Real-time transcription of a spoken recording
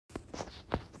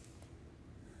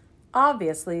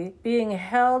obviously being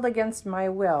held against my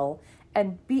will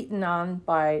and beaten on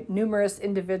by numerous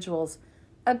individuals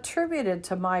attributed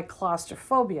to my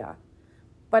claustrophobia.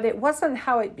 But it wasn't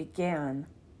how it began.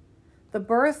 The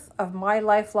birth of my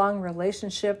lifelong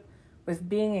relationship with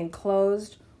being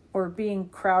enclosed or being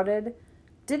crowded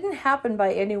didn't happen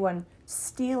by anyone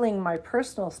stealing my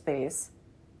personal space.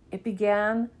 It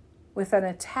began with an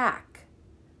attack,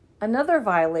 another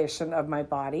violation of my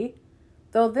body,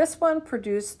 though this one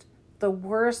produced the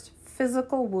worst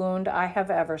physical wound I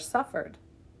have ever suffered.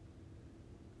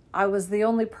 I was the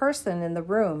only person in the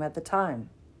room at the time.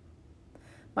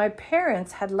 My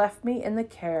parents had left me in the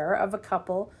care of a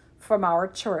couple from our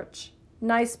church,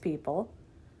 nice people,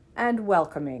 and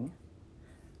welcoming.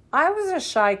 I was a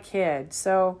shy kid,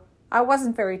 so I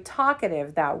wasn't very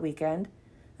talkative that weekend,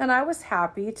 and I was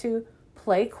happy to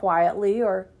play quietly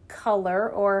or color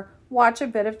or watch a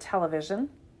bit of television.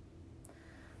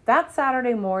 That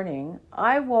Saturday morning,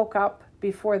 I woke up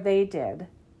before they did,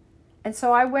 and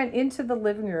so I went into the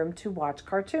living room to watch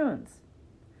cartoons.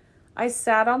 I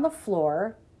sat on the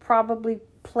floor, probably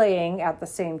playing at the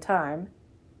same time.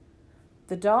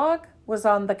 The dog was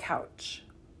on the couch.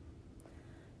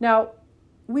 Now,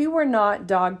 we were not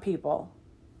dog people.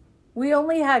 We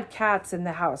only had cats in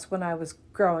the house when I was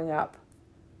growing up.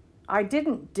 I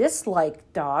didn't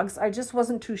dislike dogs, I just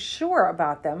wasn't too sure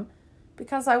about them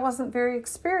because I wasn't very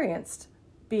experienced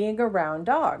being around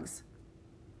dogs.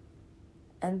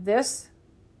 And this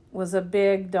was a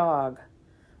big dog,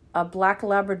 a black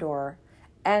Labrador,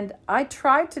 and I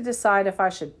tried to decide if I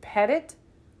should pet it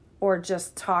or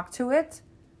just talk to it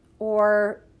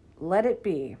or let it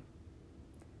be.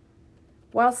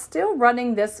 While still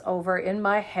running this over in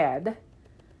my head,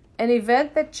 an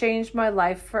event that changed my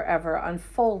life forever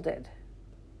unfolded.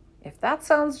 If that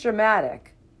sounds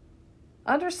dramatic,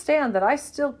 understand that I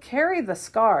still carry the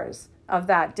scars of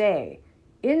that day,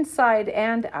 inside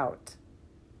and out.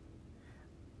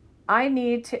 I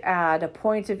need to add a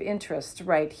point of interest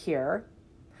right here.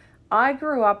 I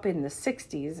grew up in the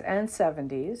 60s and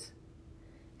 70s,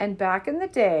 and back in the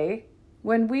day,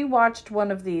 when we watched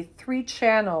one of the 3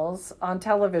 channels on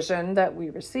television that we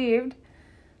received,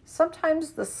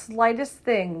 sometimes the slightest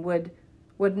thing would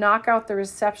knock out the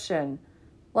reception,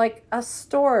 like a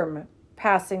storm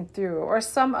passing through or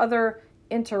some other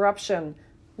interruption,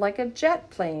 like a jet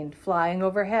plane flying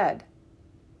overhead.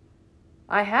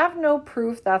 I have no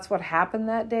proof that's what happened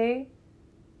that day,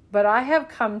 but I have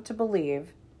come to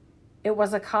believe it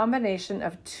was a combination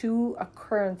of 2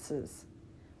 occurrences.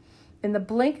 In the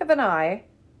blink of an eye,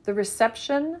 the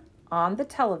reception on the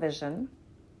television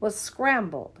was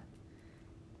scrambled.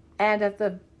 And at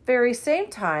the very same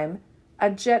time, a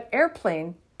jet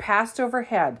airplane passed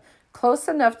overhead, close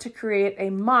enough to create a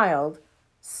mild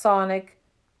sonic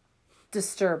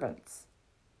disturbance.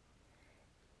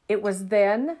 It was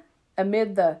then,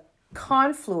 amid the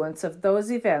confluence of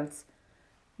those events,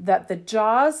 that the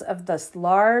jaws of this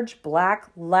large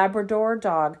black Labrador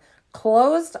dog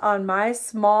closed on my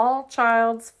small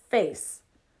child's face,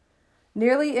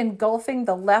 nearly engulfing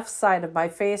the left side of my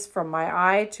face from my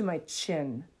eye to my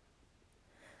chin.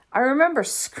 I remember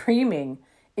screaming,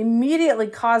 immediately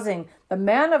causing the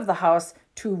man of the house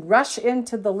to rush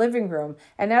into the living room,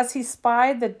 and as he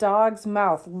spied the dog's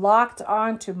mouth locked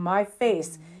onto my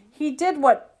face, he did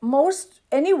what most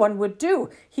anyone would do.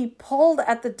 He pulled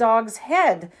at the dog's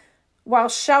head while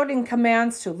shouting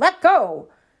commands to let go.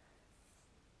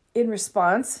 In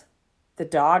response, the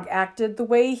dog acted the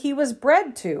way he was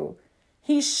bred to.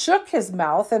 He shook his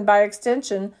mouth and, by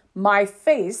extension, my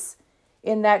face,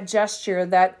 in that gesture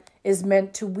that is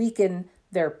meant to weaken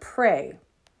their prey.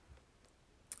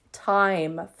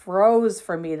 Time froze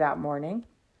for me that morning,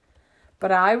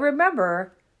 but I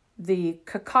remember the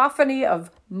cacophony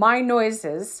of my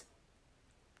noises,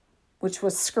 which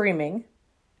was screaming,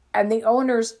 and the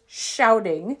owners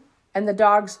shouting, and the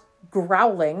dogs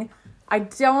growling. I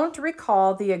don't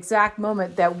recall the exact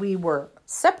moment that we were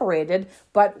separated,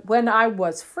 but when I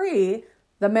was free,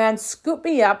 the man scooped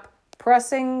me up,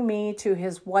 pressing me to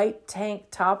his white tank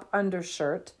top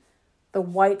undershirt, the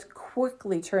white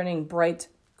quickly turning bright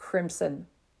crimson.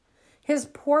 His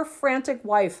poor frantic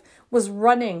wife was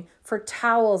running for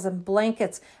towels and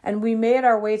blankets, and we made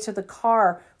our way to the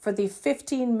car for the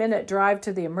 15-minute drive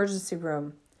to the emergency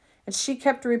room. And she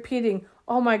kept repeating,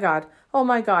 "Oh my God, oh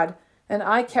my God," and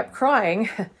I kept crying,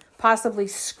 possibly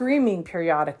screaming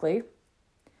periodically.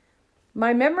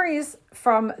 My memories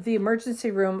from the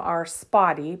emergency room are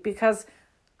spotty because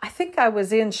I think I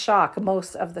was in shock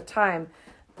most of the time.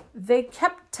 They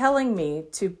kept telling me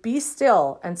to be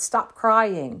still and stop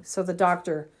crying so the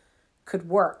doctor could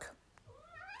work.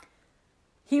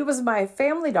 He was my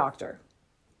family doctor,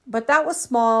 but that was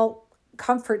small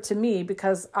comfort to me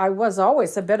because I was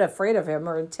always a bit afraid of him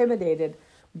or intimidated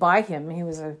by him. He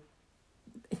was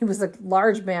a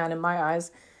large man in my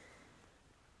eyes.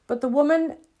 But the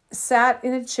woman sat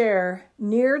in a chair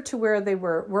near to where they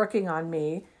were working on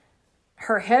me,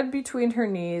 her head between her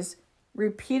knees,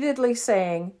 repeatedly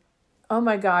saying, oh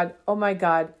my God,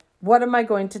 what am I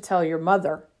going to tell your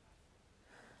mother?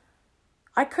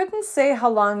 I couldn't say how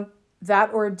long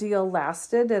that ordeal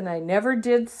lasted, and I never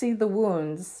did see the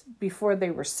wounds before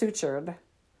they were sutured.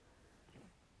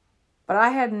 But I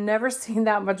had never seen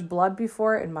that much blood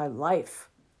before in my life.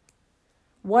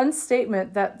 One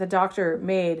statement that the doctor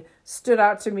made stood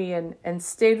out to me and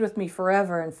stayed with me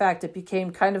forever. In fact, it became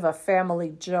kind of a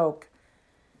family joke.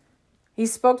 He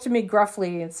spoke to me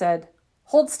gruffly and said,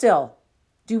 hold still.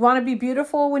 Do you want to be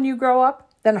beautiful when you grow up?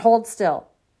 Then hold still.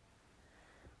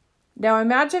 Now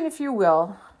imagine, if you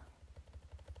will,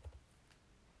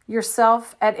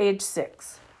 yourself at age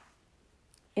 6,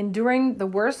 enduring the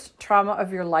worst trauma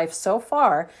of your life so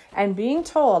far and being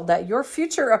told that your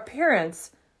future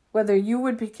appearance, whether you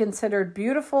would be considered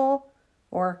beautiful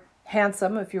or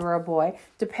handsome if you were a boy,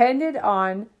 depended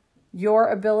on your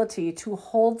ability to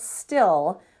hold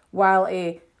still while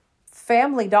a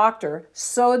family doctor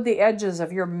sewed the edges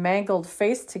of your mangled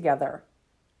face together.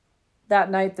 That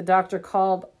night, the doctor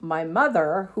called my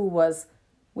mother, who was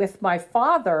with my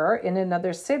father in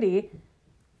another city,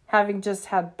 having just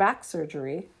had back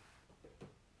surgery.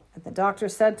 And the doctor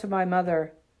said to my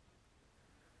mother,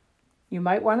 you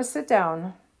might want to sit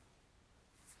down.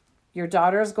 Your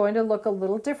daughter is going to look a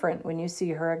little different when you see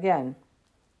her again.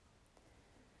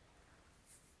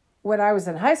 When I was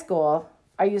in high school,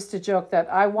 I used to joke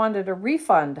that I wanted a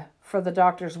refund for the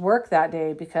doctor's work that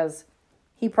day because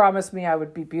he promised me I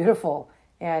would be beautiful,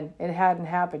 and it hadn't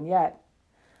happened yet.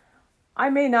 I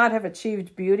may not have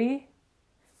achieved beauty,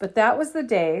 but that was the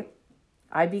day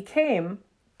I became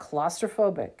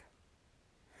claustrophobic.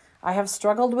 I have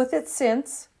struggled with it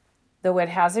since, though it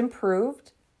has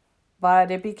improved, but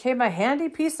it became a handy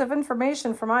piece of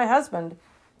information for my husband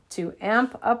to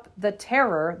amp up the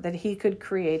terror that he could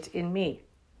create in me.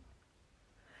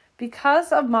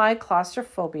 Because of my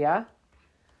claustrophobia,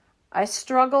 I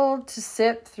struggled to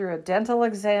sit through a dental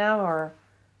exam or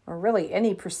really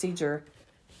any procedure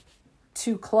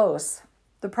too close.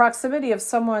 The proximity of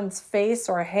someone's face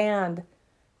or hand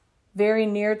very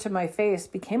near to my face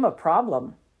became a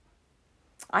problem.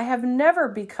 I have never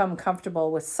become comfortable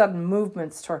with sudden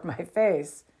movements toward my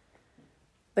face.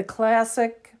 The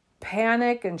classic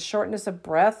panic and shortness of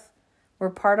breath were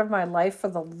part of my life for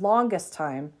the longest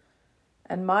time,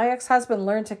 and my ex-husband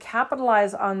learned to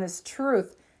capitalize on this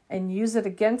truth and use it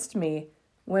against me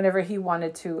whenever he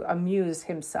wanted to amuse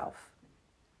himself.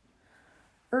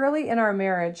 Early in our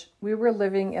marriage, we were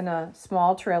living in a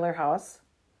small trailer house,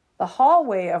 the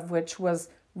hallway of which was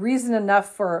reason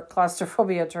enough for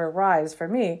claustrophobia to arise for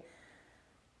me.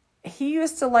 He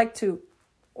used to like to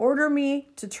order me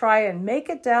to try and make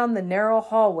it down the narrow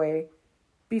hallway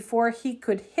before he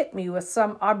could hit me with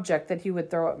some object that he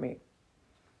would throw at me.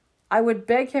 I would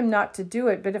beg him not to do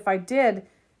it, but if I did,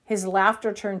 his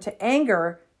laughter turned to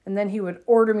anger, and then he would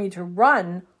order me to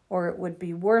run, or it would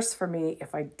be worse for me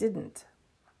if I didn't.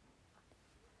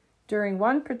 During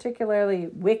one particularly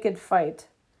wicked fight,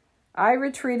 I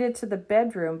retreated to the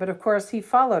bedroom, but of course he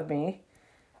followed me,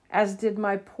 as did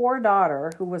my poor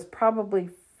daughter, who was probably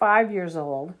 5 years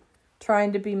old,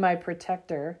 trying to be my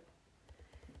protector.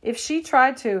 If she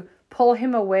tried to pull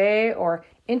him away or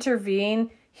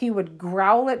intervene, he would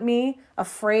growl at me, a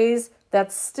phrase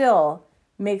that still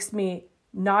makes me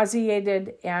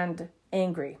nauseated and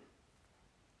angry.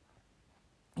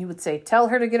 He would say, "Tell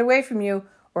her to get away from you,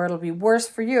 or it'll be worse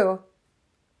for you."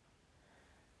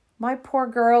 My poor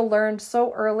girl learned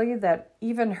so early that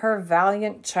even her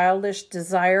valiant, childish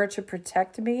desire to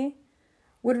protect me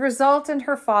would result in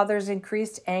her father's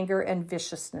increased anger and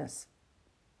viciousness.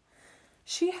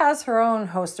 She has her own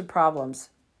host of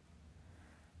problems,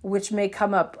 which may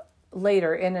come up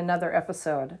later in another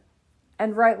episode,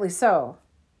 and rightly so.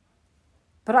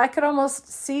 But I could almost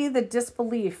see the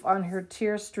disbelief on her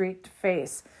tear-streaked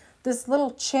face, this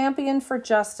little champion for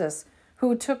justice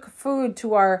who took food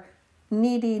to our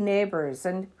needy neighbors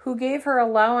and who gave her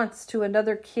allowance to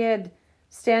another kid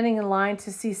standing in line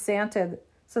to see Santa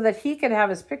so that he could have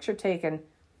his picture taken.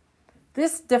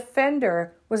 This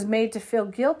defender was made to feel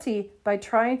guilty by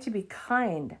trying to be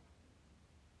kind.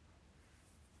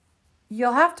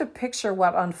 You'll have to picture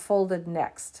what unfolded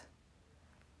next.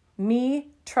 Me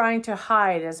trying to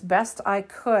hide as best I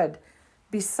could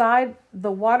beside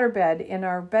the waterbed in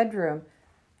our bedroom,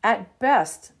 at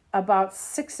best about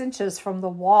 6 inches from the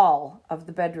wall of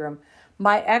the bedroom.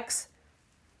 My ex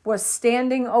was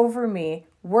standing over me,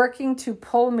 working to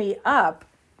pull me up,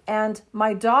 and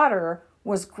my daughter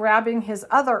was grabbing his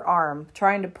other arm,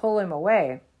 trying to pull him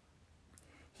away.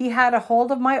 He had a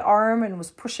hold of my arm and was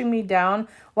pushing me down,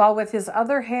 while with his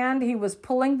other hand he was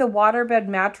pulling the waterbed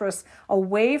mattress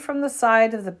away from the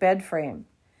side of the bed frame.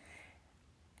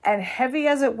 And heavy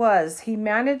as it was, he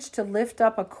managed to lift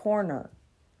up a corner,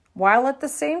 while at the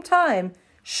same time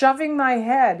shoving my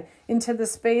head into the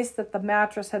space that the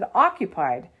mattress had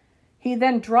occupied. He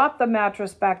then dropped the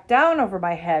mattress back down over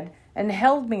my head and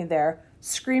held me there,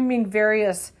 screaming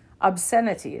various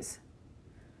obscenities.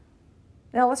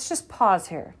 Now let's just pause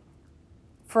here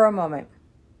for a moment.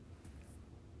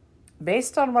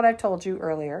 Based on what I told you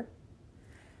earlier,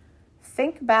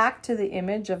 think back to the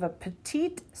image of a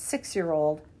petite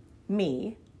 6-year-old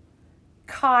me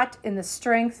caught in the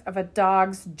strength of a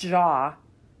dog's jaw,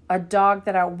 a dog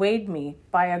that outweighed me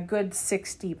by a good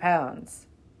 60 pounds.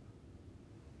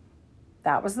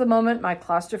 That was the moment my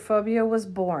claustrophobia was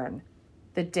born,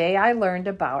 the day I learned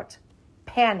about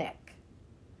panic.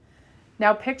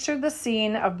 Now picture the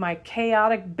scene of my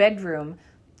chaotic bedroom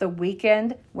the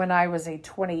weekend when I was a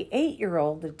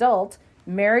 28-year-old adult,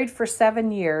 married for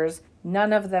 7 years,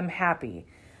 none of them happy.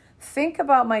 Think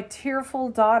about my tearful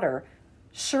daughter,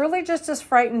 surely just as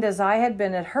frightened as I had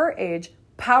been at her age,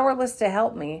 powerless to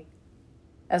help me,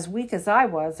 as weak as I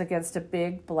was against a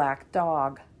big black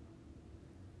dog.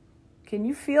 Can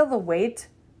you feel the weight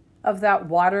of that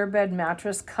waterbed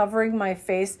mattress covering my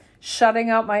face, shutting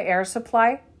out my air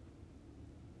supply?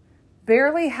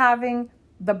 Barely having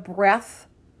the breath,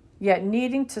 yet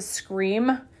needing to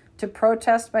scream to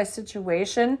protest my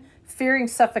situation, fearing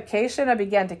suffocation, I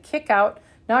began to kick out,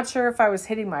 not sure if I was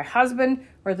hitting my husband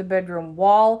or the bedroom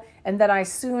wall, and then I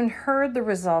soon heard the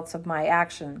results of my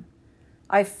action.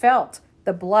 I felt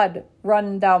the blood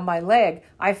run down my leg.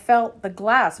 I felt the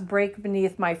glass break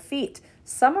beneath my feet,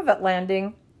 some of it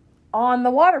landing on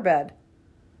the waterbed.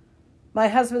 My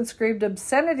husband screamed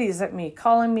obscenities at me,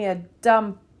 calling me a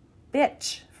dumb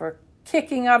bitch for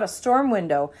kicking out a storm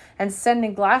window and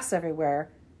sending glass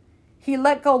everywhere. He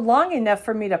let go long enough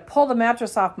for me to pull the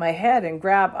mattress off my head and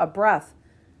grab a breath.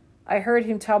 I heard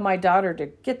him tell my daughter to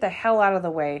get the hell out of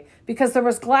the way because there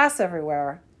was glass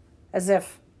everywhere, as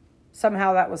if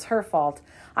somehow that was her fault.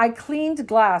 I cleaned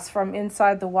glass from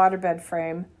inside the waterbed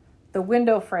frame, the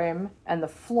window frame, and the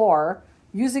floor,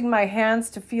 using my hands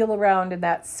to feel around in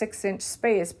that 6-inch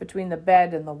space between the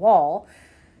bed and the wall.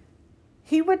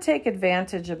 He would take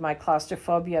advantage of my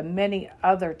claustrophobia many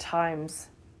other times,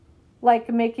 like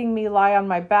making me lie on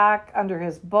my back under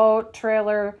his boat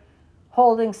trailer,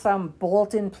 holding some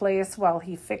bolt in place while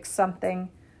he fixed something,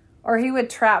 or he would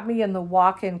trap me in the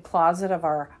walk-in closet of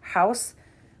our house,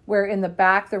 where in the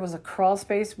back there was a crawl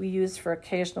space we used for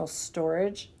occasional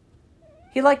storage.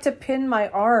 He liked to pin my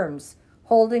arms,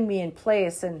 holding me in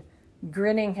place and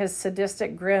grinning his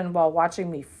sadistic grin while watching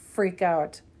me freak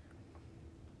out.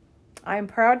 I am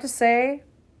proud to say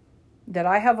that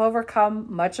I have overcome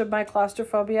much of my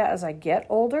claustrophobia as I get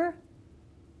older.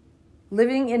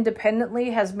 Living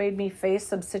independently has made me face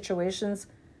some situations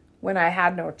when I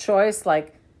had no choice,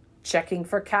 like checking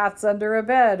for cats under a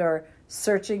bed or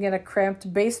searching in a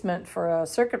cramped basement for a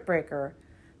circuit breaker.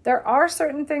 There are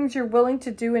certain things you're willing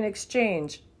to do in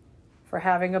exchange for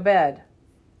having a bed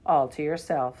all to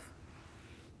yourself.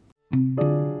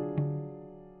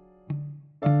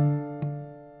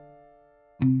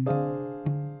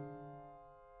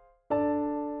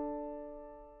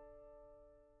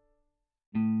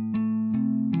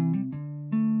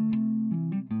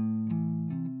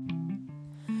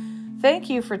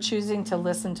 Thank you for choosing to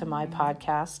listen to my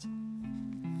podcast.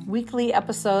 Weekly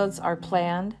episodes are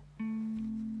planned.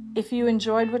 If you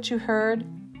enjoyed what you heard,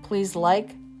 please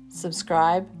like,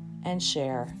 subscribe, and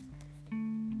share.